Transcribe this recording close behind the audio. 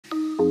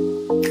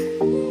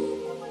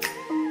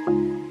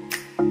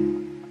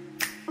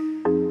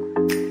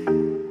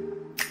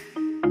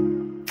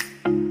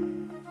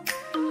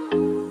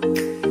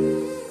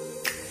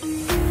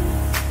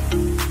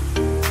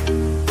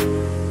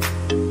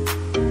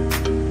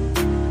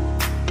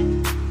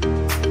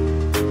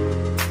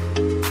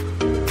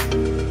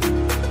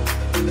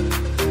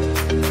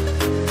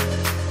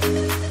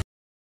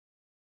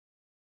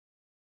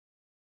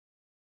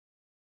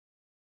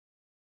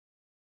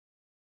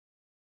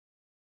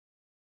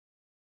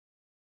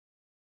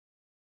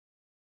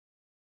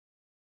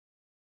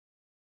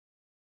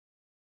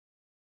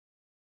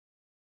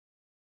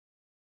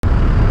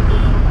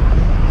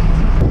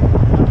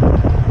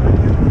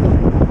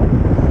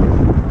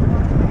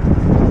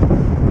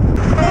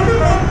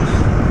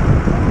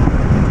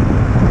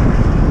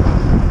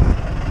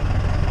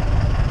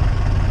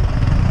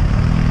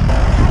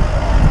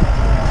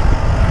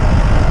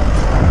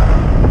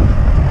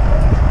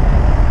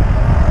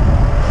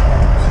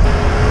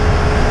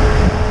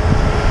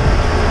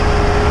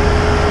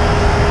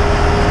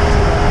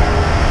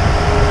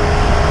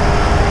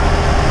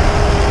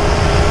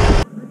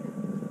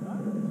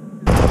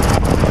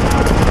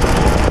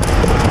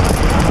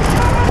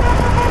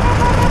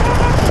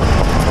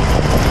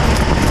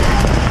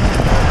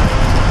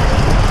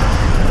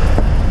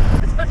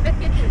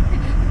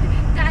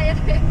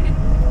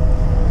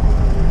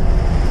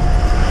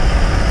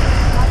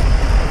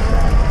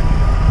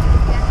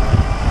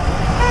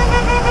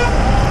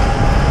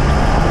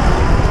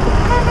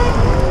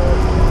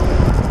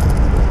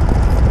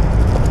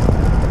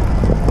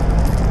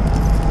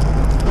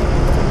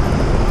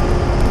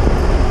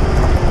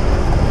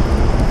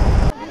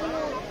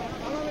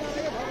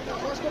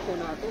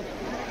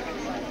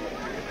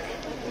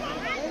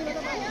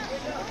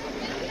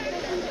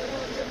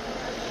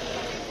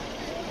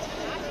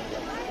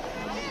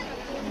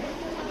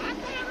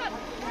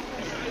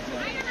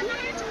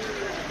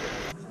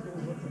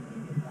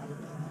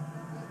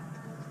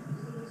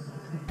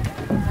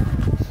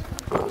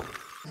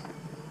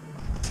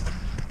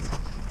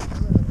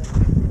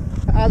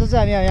आज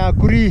चाहिँ हामी यहाँ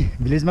कुरी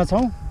भिलेजमा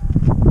छौँ।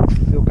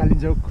 यो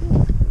कालिन्चोक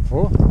हो,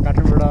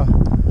 काठमाडौँबाट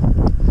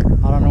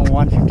around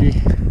 150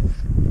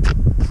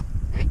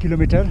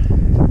 kilometre.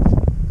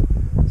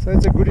 So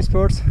it's a good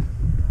sports.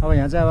 अब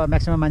यहाँ चाहिँ अब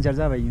म्याक्सिमम मान्छेहरू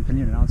चाहिँ अब हिउँ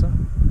खेल्ने भनेर आउँछ।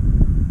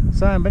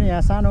 सो हामी पनि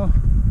यहाँ सानो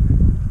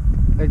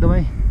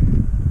एकदमै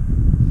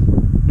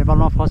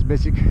नेपालमा फर्स्ट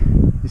बेसिक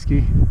स्की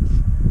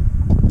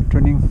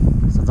ट्रेनिङ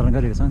सञ्चालन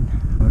गरिरहेका छन्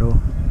हाम्रो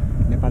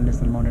Nepal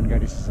national mountain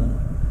guide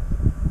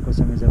एसोसिएसनको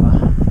संयोजकमा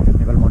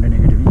Nepal mountain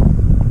academy.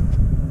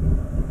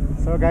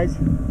 So guys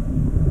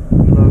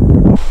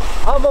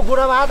अब म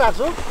गुडामा हात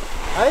हाल्छु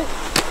है,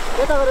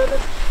 यता गरेर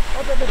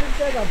अटोमेटिक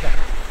त्यहाँ जान्छ,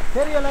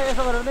 फेरि यसलाई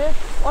यसो गरेर भने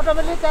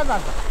अटोमेटिक त्यहाँ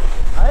जान्छ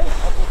है,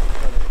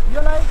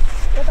 यसलाई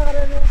यता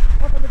गरेर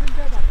अटोमेटिक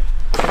त्यहाँ जान्छ।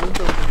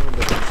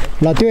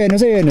 ल त्यो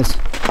हेर्नुहोस् है, यो हेर्नुहोस्,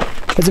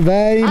 इट्स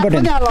भेरी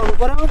इम्पोर्टेन्ट। हाल्नु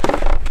पर्यो।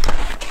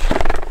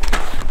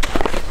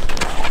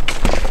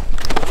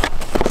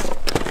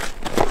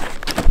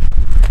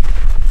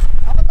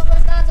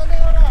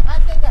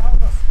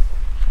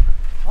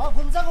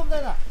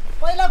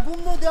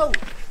 घुम्नु देऊ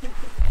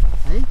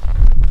है,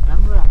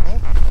 राम्रो राख्ने,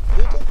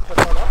 दुईटै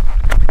खुट्टामा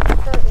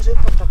खुट्टा यसो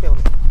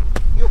टकटक्याउने,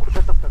 यो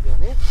खुट्टा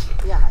टकटक्याउने,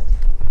 यहाँ हाल्ने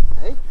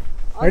है।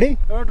 Ready?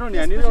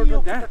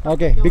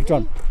 Okay, big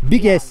turn,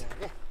 big यस,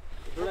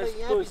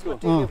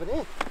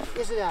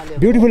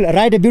 ब्युटिफुल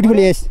राइट, ब्युटिफुल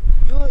यस,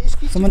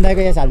 सुमन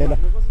दाइको यस हाल्यो ल।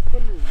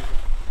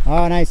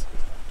 Nice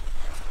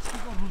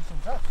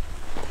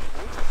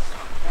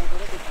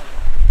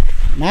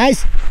nice,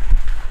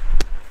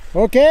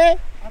 okay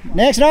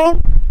next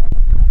round.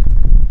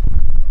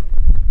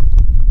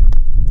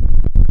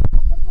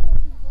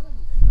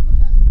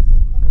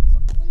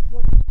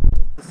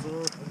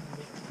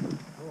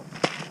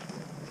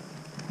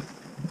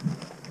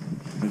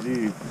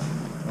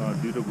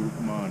 दुईवटा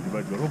ग्रुपमा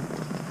डिभाइड गरौँ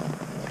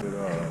र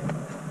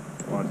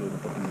उहाँ चाहिँ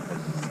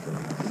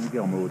किनकि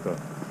हाम्रो उता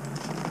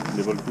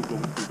लेभल 2 को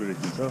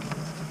प्रिपेरेसन छ,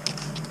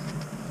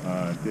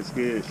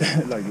 त्यसकै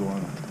लागि उहाँ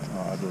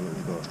आज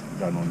उता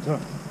जानुहुन्छ।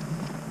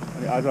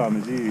 अनि आज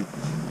हामी चाहिँ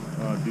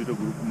दुईवटा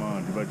ग्रुपमा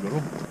डिभाइड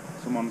गरौँ,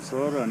 सुमन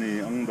सर अनि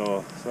अङ्ग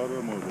सर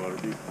र म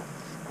घरदेखि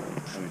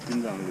अनि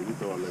तिनजनाले चाहिँ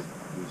तपाईँहरूलाई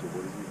दिउँसो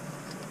पऱ्यो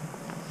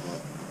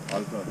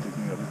हल्का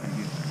टेक्निकहरू के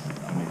के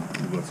हामी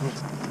उयो गर्छौँ,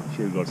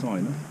 सेयर गर्छौँ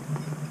होइन।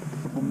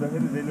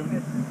 घुम्दाखेरि जहिले पनि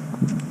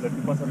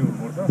लट्टी पछाडि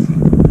हुनुपर्छ,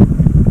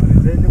 अनि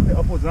जहिले पनि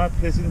अप्पो जहाँ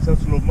फेसिङ छ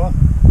स्लोपमा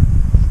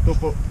त्यो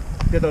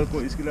त्यताको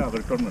स्किललाई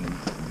अगाडि टर्न भन्नु।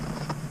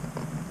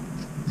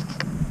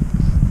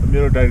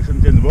 मेरो डाइरेक्सन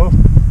चेन्ज भयो,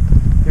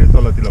 फेरि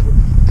तलतिर भयो।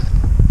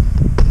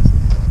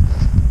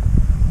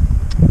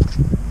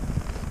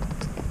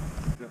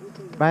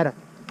 बाहिर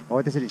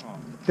हो त्यसरी,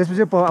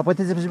 त्यसपछि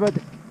त्यसपछि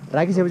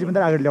राखिसकेपछि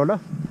मात्रै अगाडि ल्याऊ ल।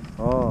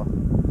 हो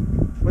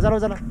उजाला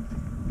उजाला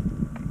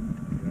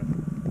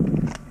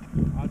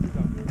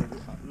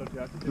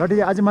लट्ठी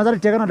अझै मजाले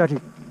टेक न लट्ठी।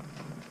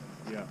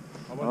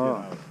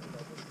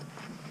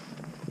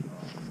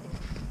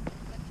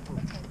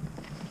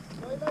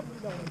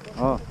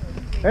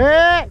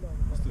 ए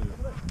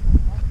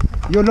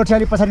यो लठी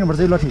अलिक पछाडि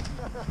हुनुपर्छ यो लठी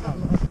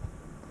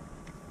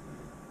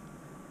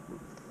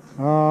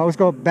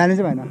उसको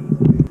ब्यालेन्स भएन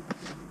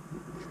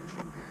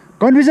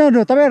कन्फ्युजन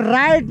हुनु तपाईँ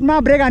राइटमा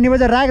ब्रेक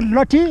हान्नुपर्छ राइट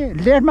लठी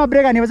लेफ्टमा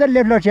ब्रेक हान्नुपर्छ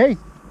लेफ्ट लठी है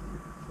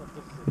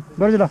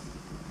गर्छु ल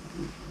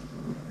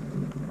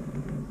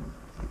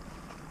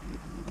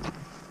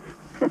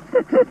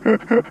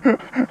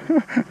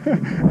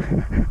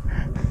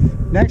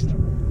नेक्स्ट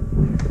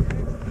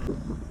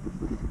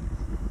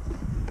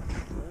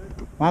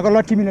वहाँको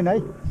लट्ठी मिलेन है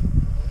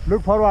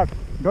look forward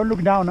don't look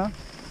down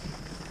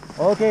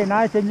okay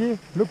nice चेन्जी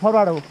look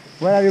forward हो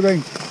where are you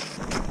going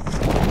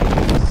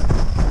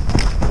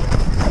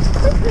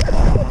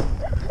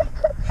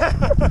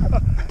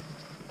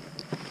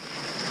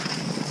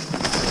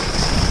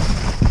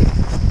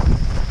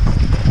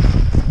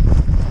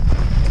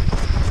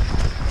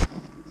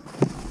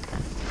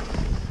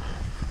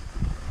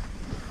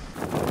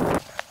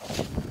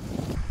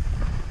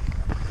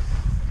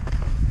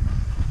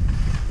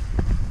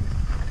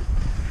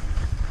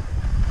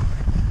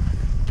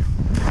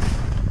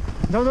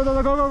Go, go, go,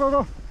 go, go, go,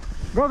 go.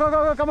 Go, go,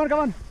 go, go, come on, come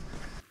on.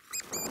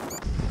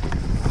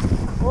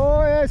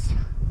 Oh, yes.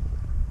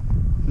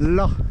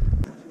 Lo.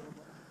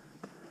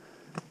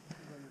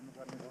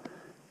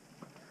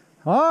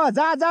 Oh,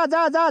 जा जा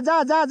जा जा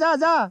जा जा जा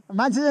जा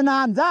मान्छे चाहिँ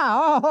नहान जा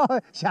हो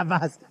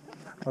शाबास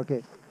ओके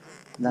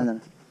जान जान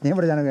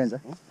यहीँबाट जानु गइन्छ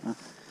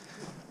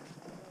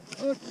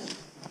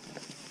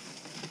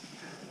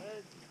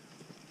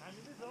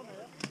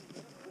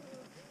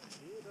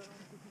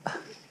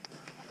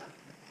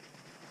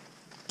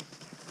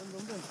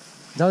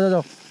जाऊ जाऊ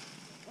जाऊ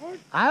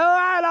आयो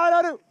आयो लाउ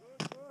लाउ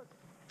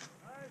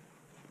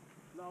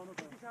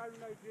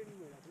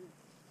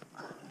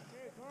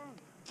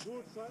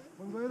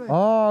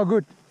Oh,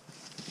 good.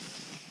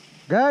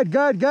 Good,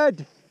 good,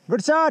 good.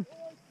 Good shot.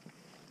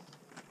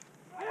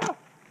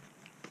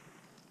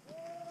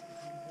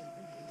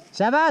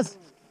 Shabas.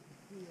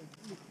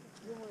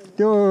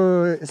 त्यो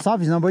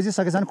सब हिँड्न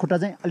बजिसकेछ खुट्टा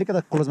चाहिँ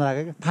अलिकति क्लोजमा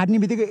राख्यो क्या फाट्ने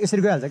बित्तिकै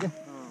यसरी गइहाल्छ क्या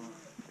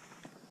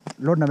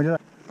लोड नमिलेर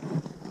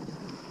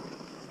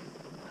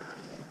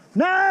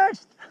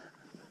नेक्स्ट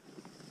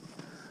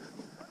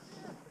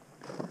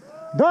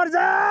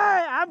दोर्जे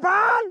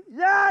अम्फाल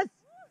यस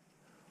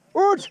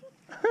उठ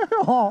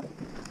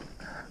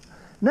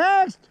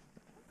next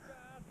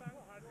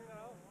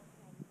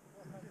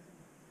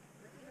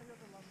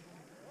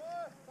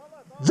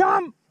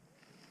jump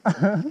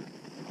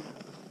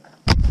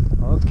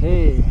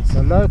Okay,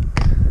 so look.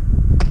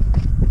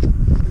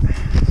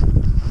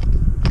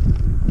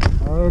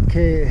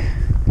 Okay,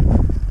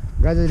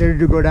 guys are ready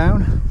to go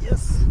down.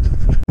 Yes.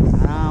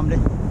 Aramle.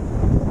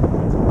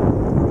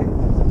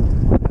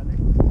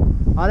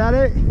 Ale,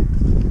 ale.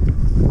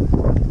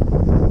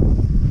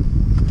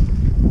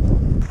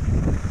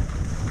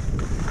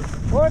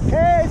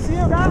 Okay, see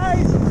you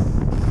guys.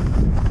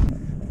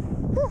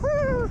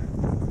 Woohoo!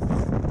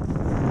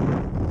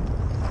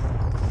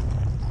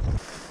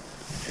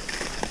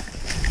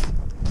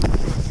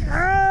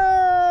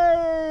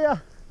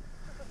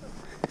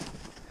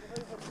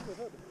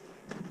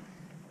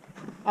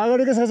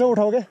 अगाडिको साइज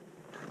उठाऊ के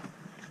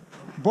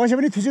बसे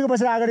पनि थुसीको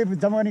बसेर अगाडि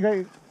जम्मा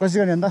गर्ने कोसिस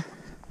गर्ने अन्त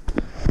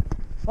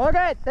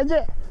ओके तेन्जे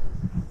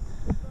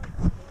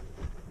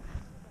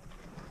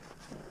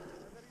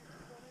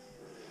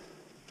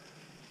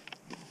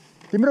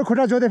तिम्रो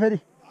खुट्टा जोदे फेरि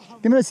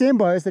तिम्रो सेम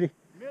भयो यसरी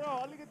मेरो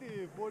अलिकति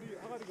बडी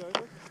अगाडि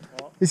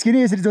गयो स्किन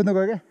यसरी जोड्नु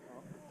गयो के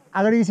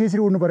अगाडि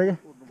यसरी उड्नु पर्यो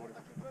के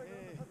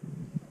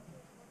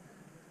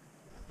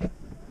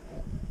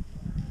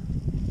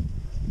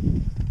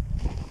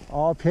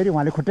फेरि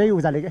उहाँले खुट्टै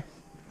उचाले के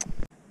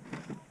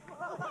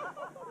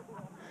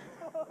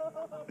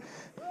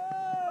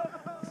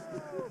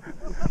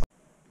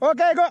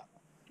ओके गो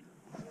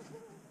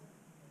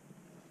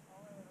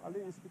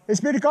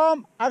स्पिड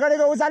कम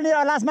अगाडिको उचाल्ने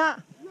लास्टमा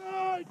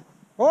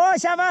ओ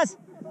शाबास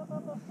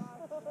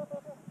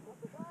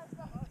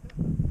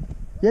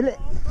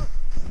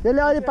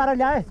यसले अलि पारा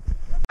ल्याए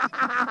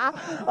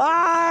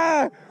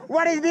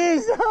व्हाट इज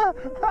दिस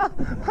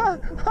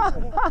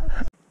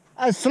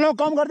स्लो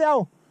कम गर्दै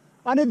आऊ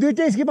अनि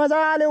दुईटै स्किप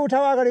मजाले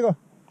उठाऊ अगाडिको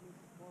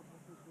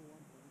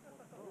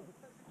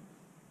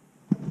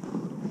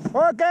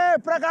okay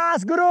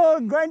Prakash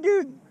Gurung going to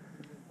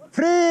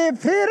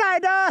free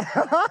rider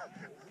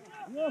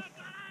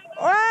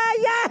oh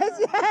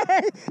yes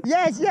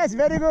yes yes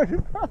very good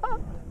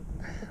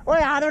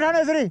ओए हात उठाउनु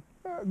यसरी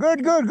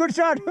गुड गुड गुड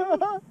शट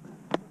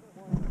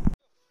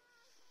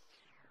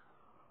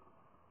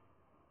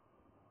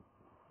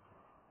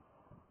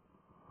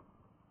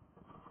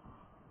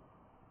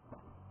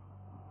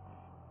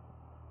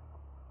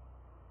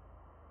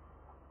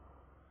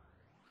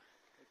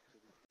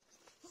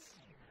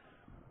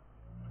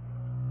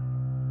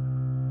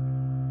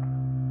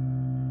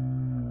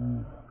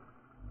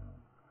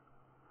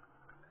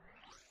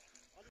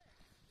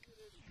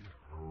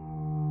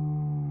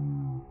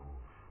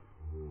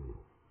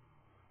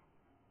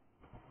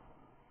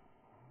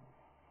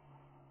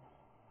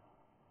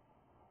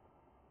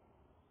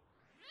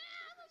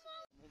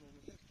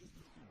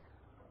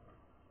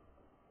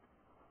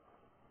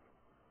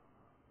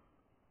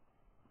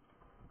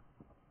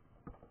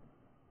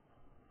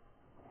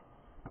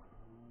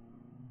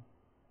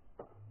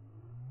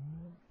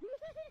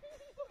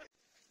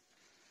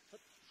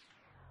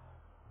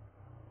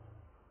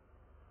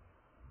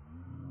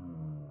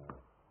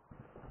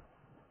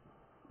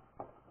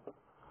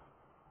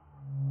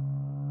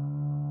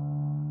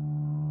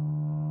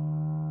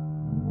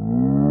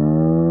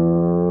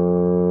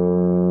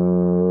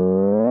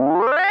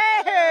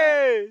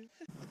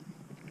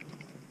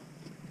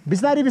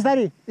बिस्तारी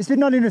बिस्तारी स्पिड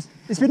नलिनुस्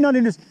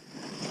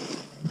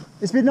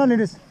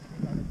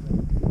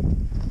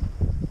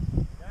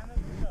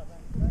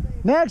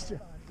नेक्स्ट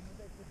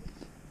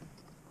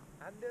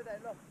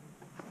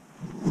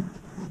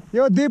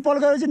यो 2 पल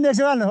गरेपछि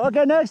next one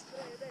okay next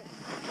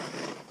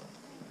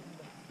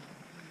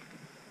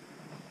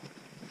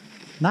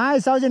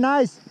nice साउजी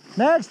नाइस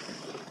नेक्स्ट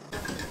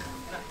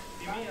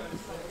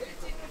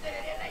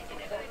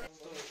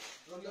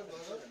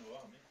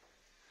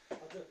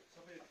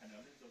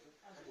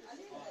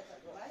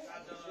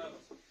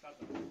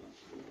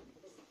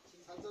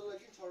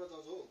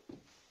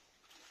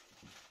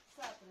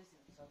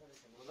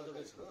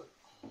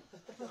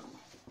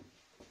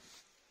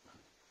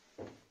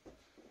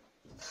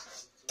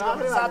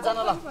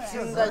सातजना ल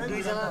सिन्जा 2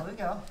 जना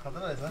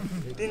खतरा रहेछ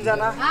 3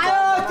 जना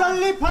आयो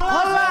जल्दी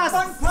फल्लास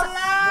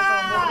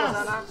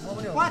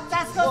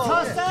 50 को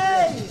 600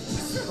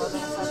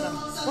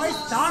 कोही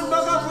झन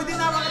बगो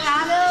बुदिना बगेर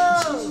हाल्यो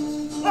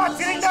म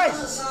छिरिङदै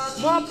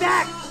म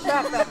ब्याक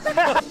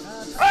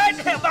ओइ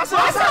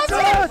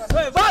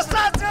बासा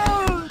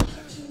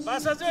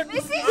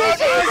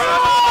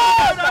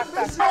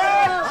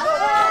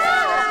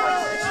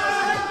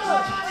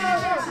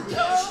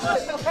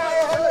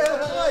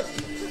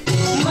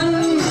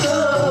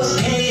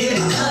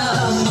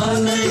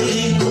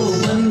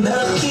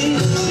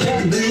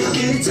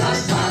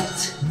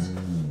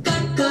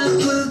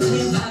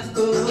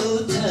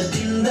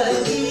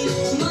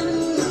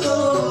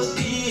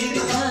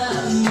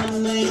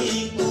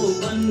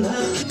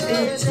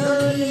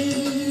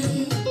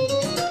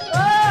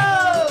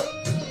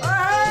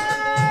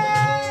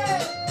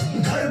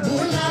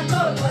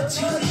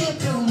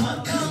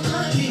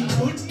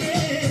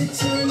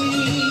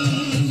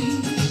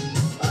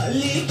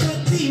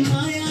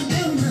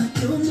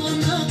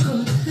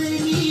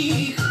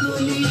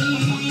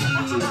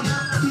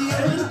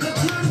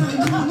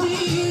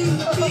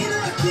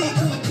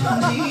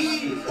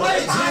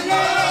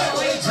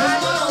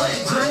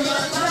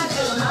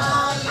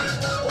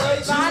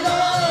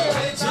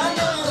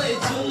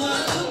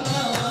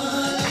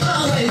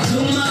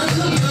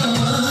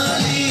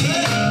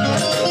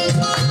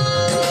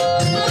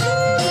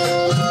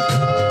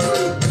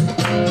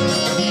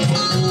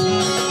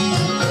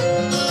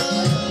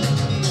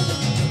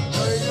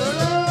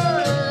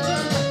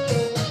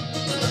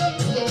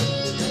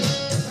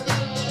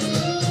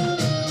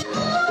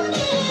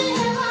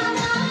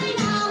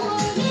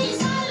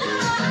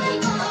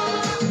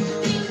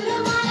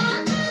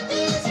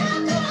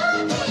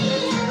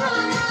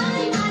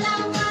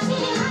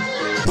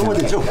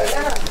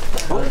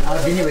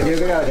दिने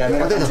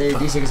भइदिएको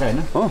दिइसकेको छ होइन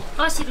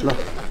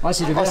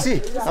 80 रुपियाँ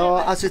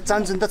 80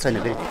 चान्चुन त छैन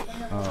फेरि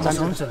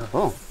चान्चुन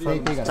हो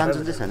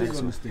चान्चुन चाहिँ छैन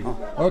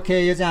ओके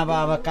यो चाहिँ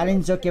अब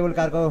कालिन्चोक केबल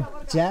कारको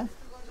चिया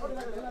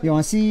यो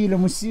हँसिलो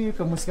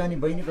मुस्सिको मुस्कानी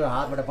बहिनीको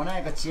हातबाट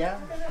बनाएको चिया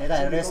यता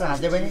हेरेर यसो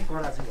हाँस्दै बहिनी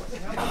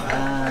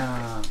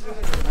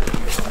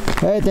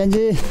हे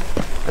तेन्जी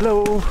hello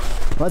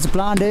what's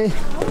plan day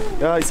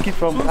skip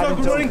from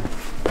Kalimpong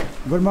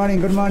good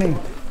morning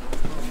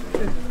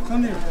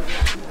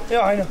ए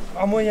होइन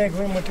म यहाँ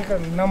गएँ म ठिक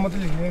नाम मात्रै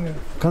लेख्दैन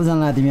कता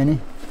जानु लाग्यो तिमी अनि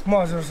म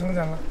हजुरसँग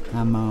जानु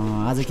आमा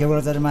आज केबल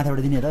चाहिँ माथिबाट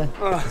दिने र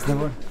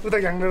उता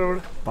घ्याङ्गबाट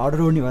पाउडर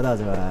उड्ने भयो त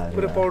आज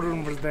पुरा powder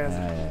उड्नुपर्छ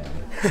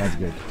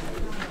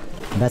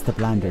that's the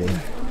plan today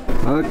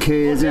okay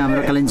यो चाहिँ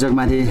हाम्रो कालिम्पोङ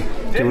माथि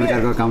केबल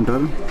कारको काउन्टर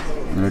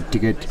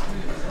टिकट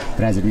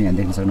प्राइजहरू यहाँ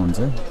देख्न सक्नुहुन्छ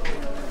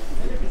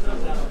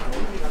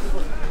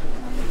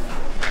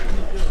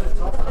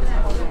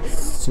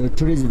so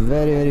today is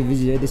very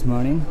busy day this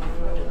morning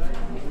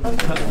यो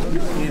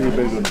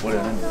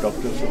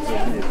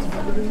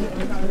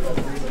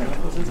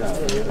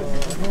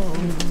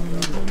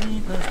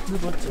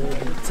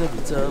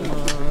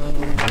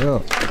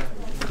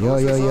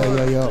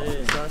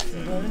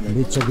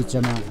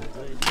बिचमा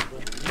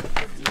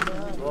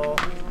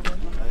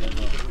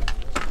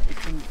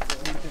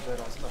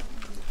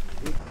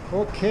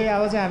ओके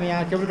अब चाहिँ हामी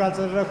यहाँ केबल कार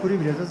चलेर कुरी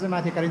भिलेज चाहिँ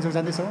माथि कालिम्पोङ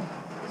जाँदैछौँ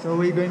so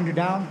we going to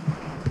down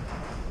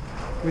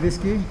with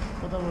ski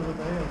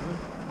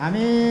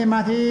हामी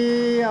माथि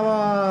अब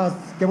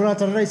केबल कार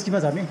चलेर स्कीमा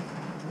झर्ने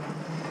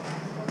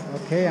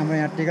ओके हाम्रो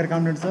यहाँ टिकट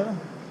काउन्टर छ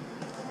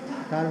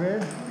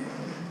कारवेयर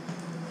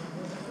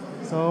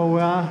so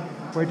we are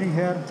waiting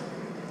here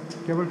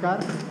cable car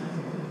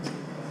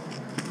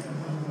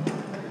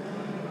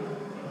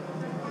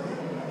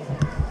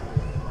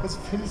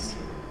feels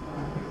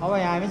अब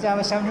यहाँ हामी चाहिँ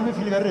अब स्यामसङमै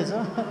फिल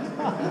गरिरहेछौँ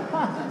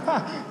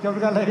केबल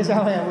कार लगेर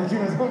चाहिँ अब यहाँ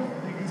उठिरहेछौँ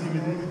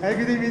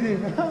बिदी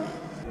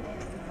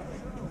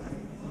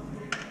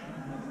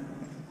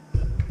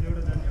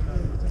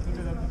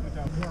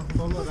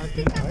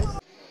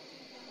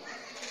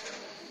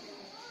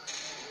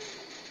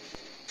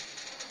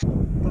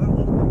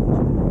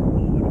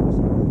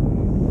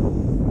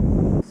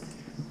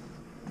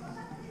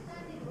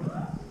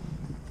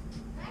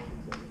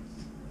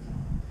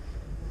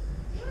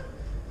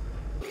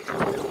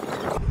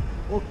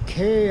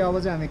ओके अब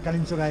चाहिँ हामी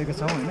कालिम्पोङ आएको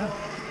छौँ होइन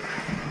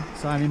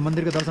सो हामी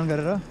मन्दिरको दर्शन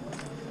गरेर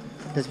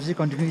त्यसपछि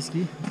कन्टिन्यू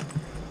स्की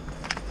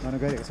गर्न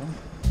गइरहेको छौँ।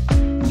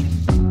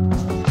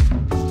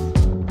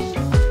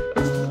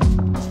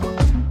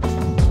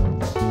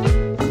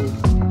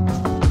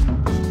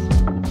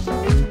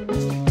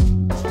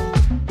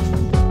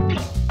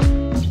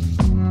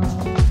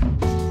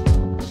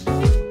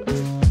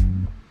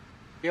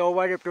 यो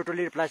avoid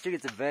totally plastic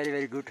is very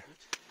very good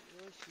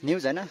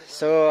news होइन।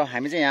 सो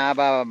हामी चाहिँ यहाँ अब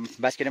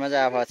बास्केटमा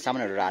चाहिँ अब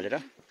सामानहरू हालेर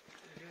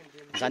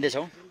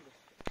जाँदैछौँ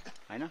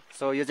होइन।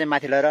 सो यो चाहिँ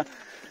माथि लगेर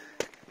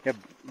यो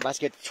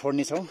बास्केट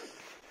छोड्नेछौँ।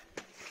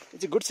 यो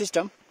चाहिँ गुड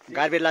सिस्टम।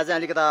 गार्बेजलाई चाहिँ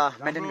अलिकता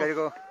मेन्टेन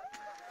गरेको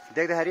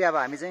देख्दाखेरि अब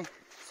हामी चाहिँ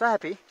सो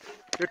ह्याप्पी।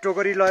 यो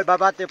टोकरी लय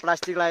बाबा त्यो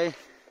प्लास्टिकलाई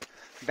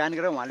ब्यान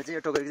गरेर उहाँले चाहिँ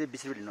यो टोकरीको चाहिँ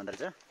 20 रुपियाँ लिनुहुँदो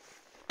रहेछ।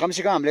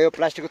 कमसेकम हामीले यो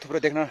प्लास्टिकको थुप्रो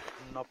देख्न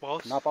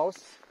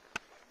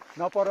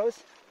नपरोस्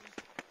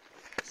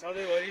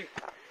सधैँभरि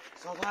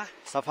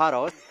सफा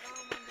रहोस्।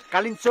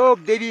 कालिन्चोक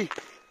देवी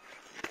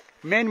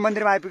मेन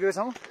मन्दिरमा आइपुगेको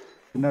छौँ।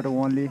 नट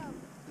ओन्ली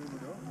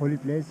होली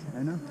प्लेस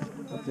होइन,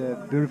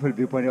 ब्युटिफुल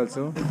भ्यू पोइन्ट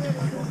अल्सो।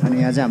 अनि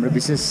यहाँ चाहिँ हाम्रो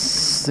विशेष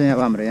चाहिँ अब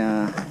हाम्रो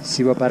यहाँ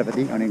शिव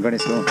पार्वती अनि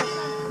गणेशको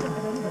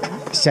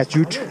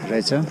स्ट्याच्युट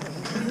रहेछ।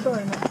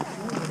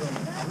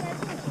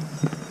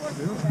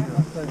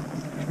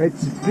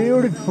 It's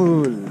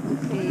beautiful.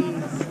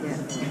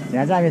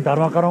 यहाँ चाहिँ हामी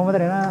धर्म गरौँ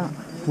मात्रै होइन,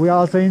 we are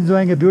also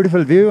enjoying A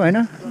beautiful view होइन।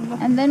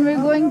 And then we're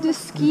going to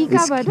ski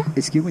कहाँबाट?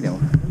 स्की पनि हो।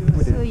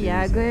 So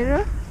यहाँ गएर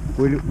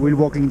we'll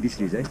walking this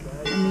ridge है।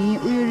 हामी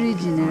उयो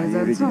रिज हिँडेर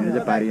जान्छौँ।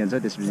 चाहिँ पारी जान्छ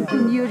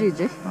त्यसपछि यो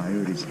रिज है।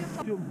 यो रिज।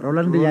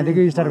 रोलाङ त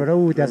यहाँदेखि स्टार्ट भएर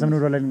ऊ त्यहाँसम्म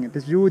रोलाङ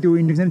त्यसपछि ऊ त्यो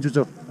इन्डिङ छ नि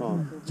चुचो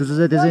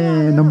चाहिँ त्यो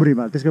चाहिँ नम्बर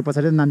हिमाल त्यसको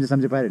पछाडि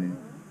नाम्चे पायो नि।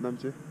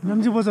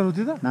 नाम्चे बजार हो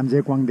त्यो त?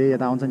 नाम्चे क्वाङदे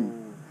यता आउँछ नि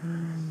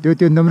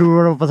त्यो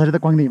नम्बरबाट पछाडि त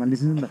क्वाङदे हिमाल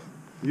निस्किन्छ नि त।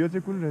 यो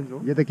चाहिँ कुन रेन्ज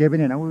हो? यो त केही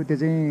पनि होइन, ऊ त्यो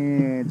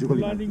चाहिँ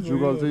जुगल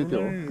चाहिँ त्यो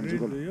हो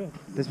जुगल।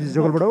 त्यसपछि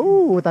जुगलबाट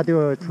ऊ उता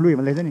त्यो ठुलो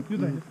हिमाल देख्छ नि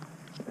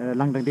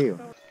लाङटाङ त्यही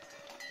हो।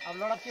 अब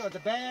लडा के भन्छ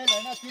बेल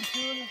होइन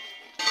तिर्सुल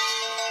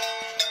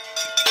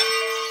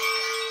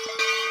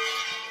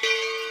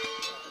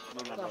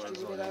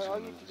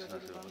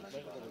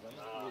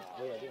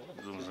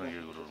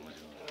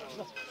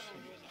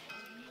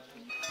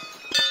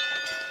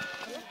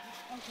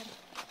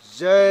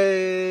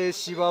जय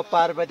शिव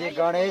पार्वती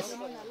गणेश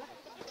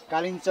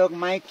कालिन्चोक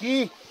माइकी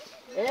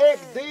 1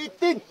 2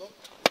 3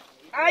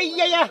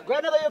 आइया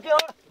गएन त यो के हो?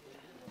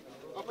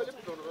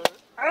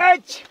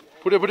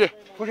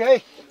 फुट्यो है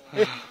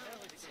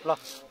ल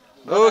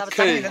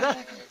ओके।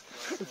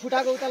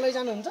 फुटाको उता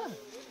लैजानुहुन्छ?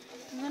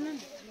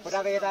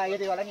 फुटाको यता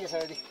यति होला नि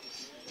यसरी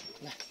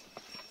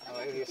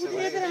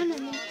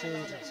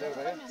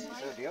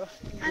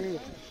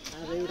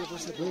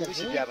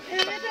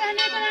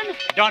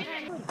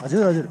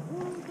हजुर हजुर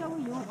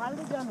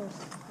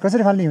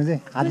कसरी फाल्ने हुन्छ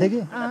हातले कि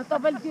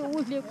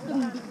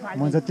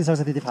म जति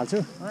सक्छ त्यति फाल्छु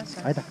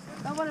है त।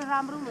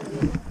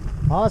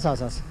 हस्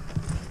हस् हस्।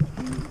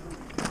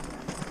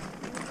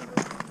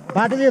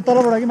 बाटो चाहिँ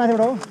तलबाट कि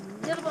माथिबाट हो?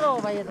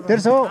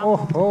 तेर्सो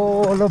ओहो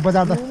लो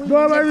बजार त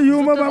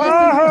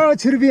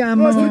छुर्पी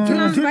आमा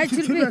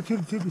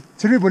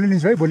छुर्पी भोलि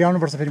लिन्छु है। भोलि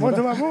आउनुपर्छ फेरि।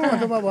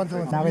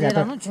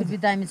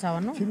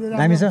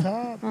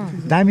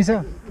 दामी छ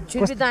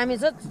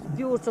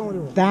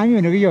दामी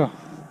भनेको यो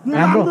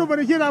राम्रो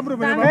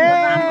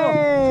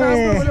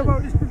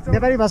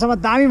नेपाली भाषामा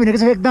दामी भनेको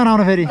चाहिँ एकदम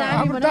राम्रो। फेरि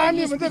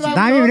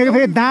दामी भनेको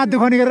फेरि दाँत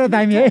दुखाउने गरेर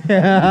दामी है।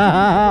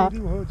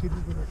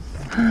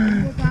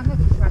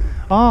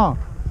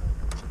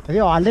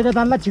 यो हल्लेको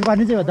दानलाई छिउ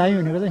पार्ने चाहिँ हो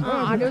दामी भनेको चाहिँ।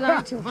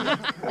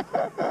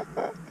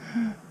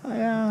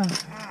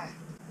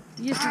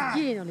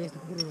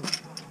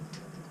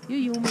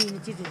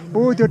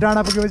 ऊ त्यो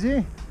डाँडा पुगेपछि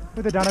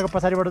त्यो डाँडाको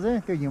पछाडिबाट चाहिँ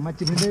त्यो हिउँमा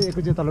चिप्लिँदै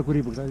एकैचोटि तल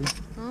कुरी पुग्छ।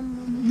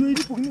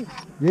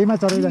 यहीमा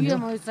चढेर जान्छ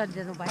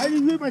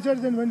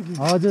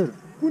हजुर।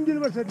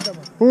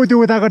 ऊ त्यो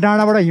उताको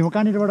डाँडाबाट हिउँ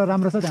कहाँनिरबाट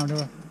राम्रो छ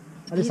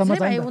त्यहाँबाट अलिक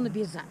समस्या।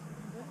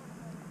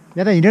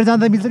 यहाँ त हिँडेर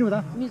जाँदा मिल्छ नि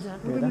उता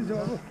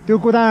त्यो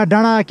उता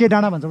डाँडा के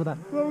डाँडा भन्छ उता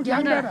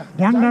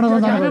ढ्याङ डाँडा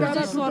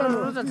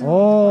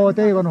हो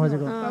त्यही गर्नु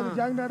खोजेको।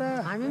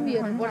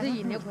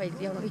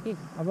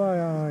 अब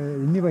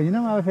हिँड्ने भयो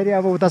हिँडौँ अब फेरि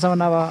अब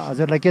उतासम्म अब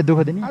हजुरलाई के दुःख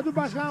दिने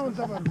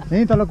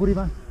यहीँ तल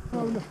कुरीमा।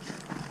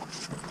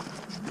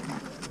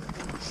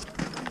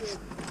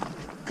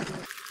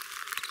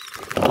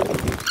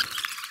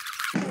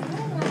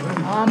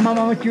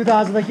 आमामा क्यु त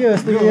आज त के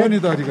यस्तो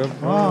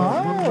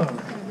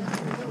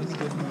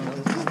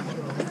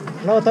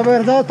ल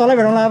तपाईँहरू त तलै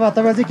भेटौँला। अब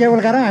तपाईँहरू चाहिँ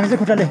केबल कार हामी चाहिँ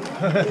खुट्टाले।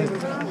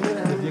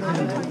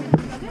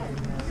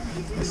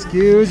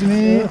 एक्सक्युज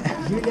मी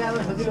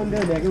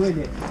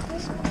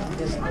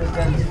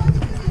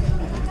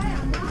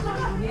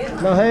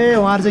ल है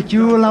उहाँहरू चाहिँ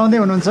क्यु लाउँदै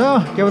हुनुहुन्छ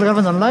केबल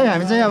कारमा झन्लाई।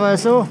 हामी चाहिँ अब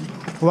यसो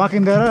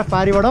वाकिङ गरेर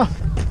पारीबाट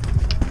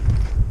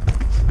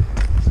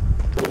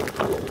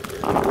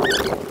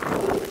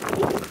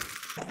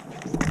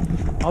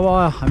अब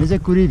हामी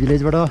चाहिँ कुरी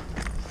भिलेजबाट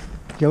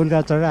केबल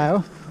कार चढेर आयो।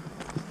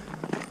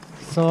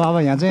 सो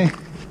अब यहाँ चाहिँ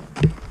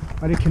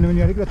अलिक खिन्नु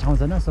अलिकति ठाउँ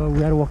छैन। So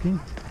we are walking.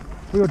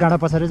 यो डाँडा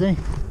पछाडि चाहिँ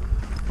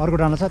अर्को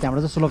डाँडा छ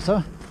त्यहाँबाट चाहिँ स्लोप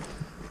छ।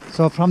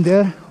 So from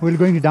there will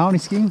going down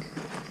skiing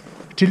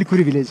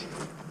टिलिकुरी village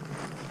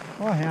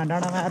हो यहाँ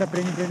डाँडामा आएर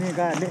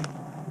प्रेमिकाहरूले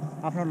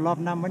आफ्नो लभ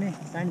नाम पनि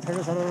साइन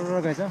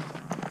छोडेर गएछ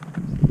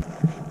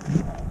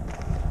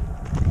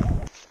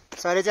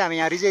सो अहिले चाहिँ हामी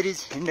यहाँ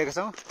रिज हिँडेको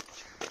छौँ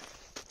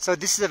so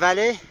this is the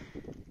valley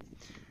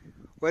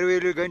where we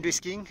will be going to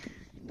skiing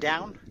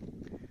down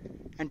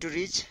and to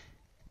reach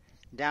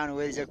down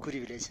where is a Kuri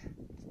village.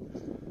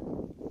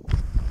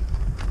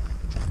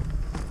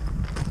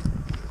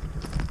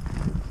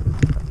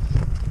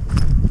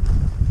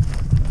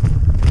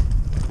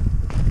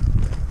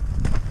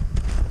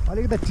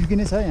 अलिकति ट्रिकी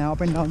नै छ यहाँ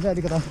अप एन्ड डाउन चाहिँ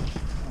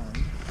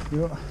अलिकति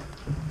यो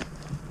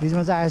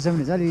रिजमा चाहिँ आएछ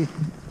भने चाहिँ अलिक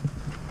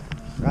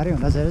गाह्रै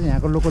हुँदा छ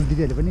यहाँको लोकल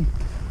दिदीहरूले पनि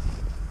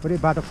पुरै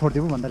बाटो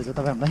फोडिदिउँ भन्दो रहेछ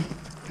तपाईँ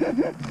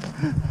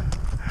हामीलाई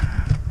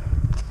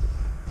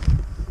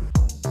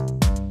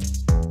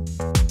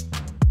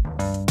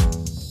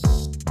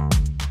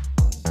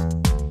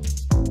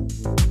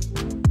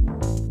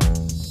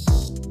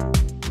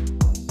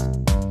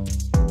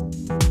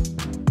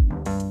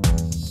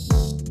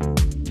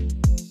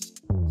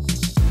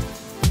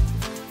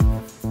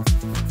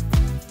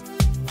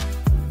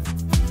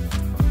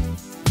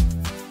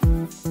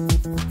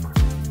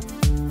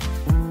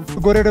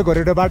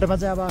गोरेडो बाटोमा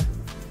चाहिँ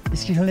अब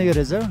स्की खेल्ने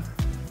गरेछ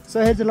सो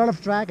हेयर चाहिँ लट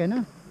अफ ट्र्याक होइन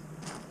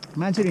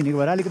मान्छेहरू हिँडेको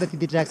भएर अलिकति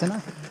त्यति ट्र्याक छैन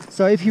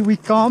so if U we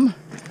come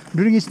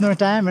during snow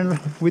time and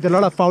with a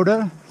lot of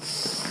powder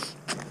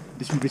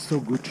this will be so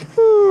good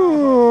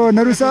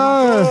नरुसा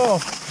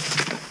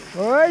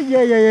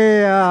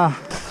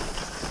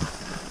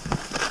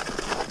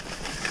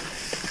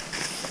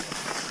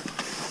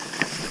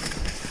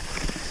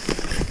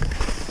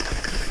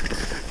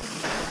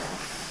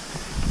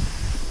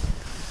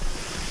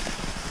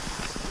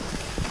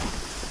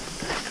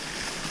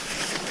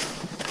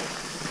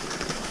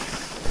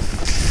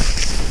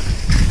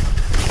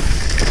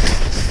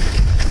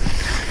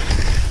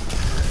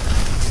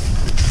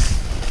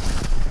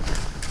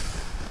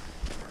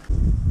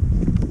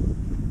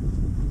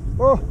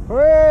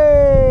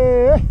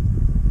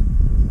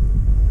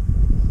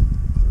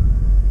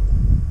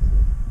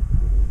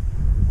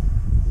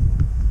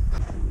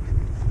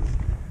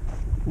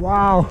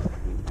wow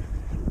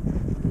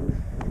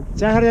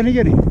चिया खाएर जाने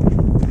के नि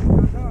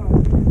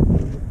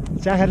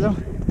चिया खाएर जाउँ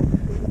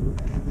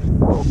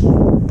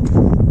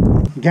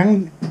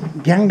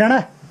ग्याङ डाँडा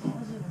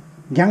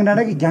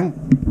कि ग्याङ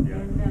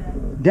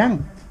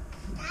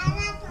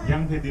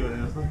फेदी भने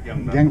जस्तो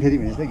ग्याङ फेदी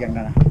भने जस्तो ग्याङ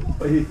डाँडा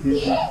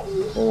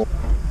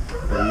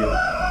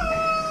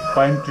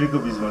पाइन ट्रीको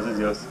बिचमा चाहिँ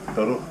जस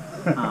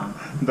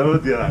दरो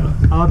दिएर आएको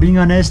अब बिङ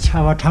अनेस्ट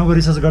अब ठाउँको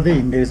रिसर्च गर्दै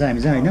हिँडेको छ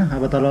हामी चाहिँ होइन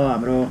अब तल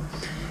हाम्रो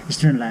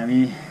स्टुडेन्टलाई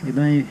हामी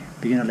एकदमै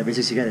बिगिनरलाई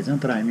बेसिक सिकाइरहेछौँ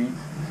तर हामी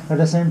at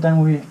the same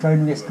time we try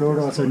to explore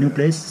also new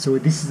place so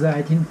this is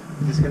I think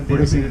this can be a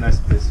very nice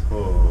place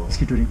for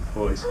ski touring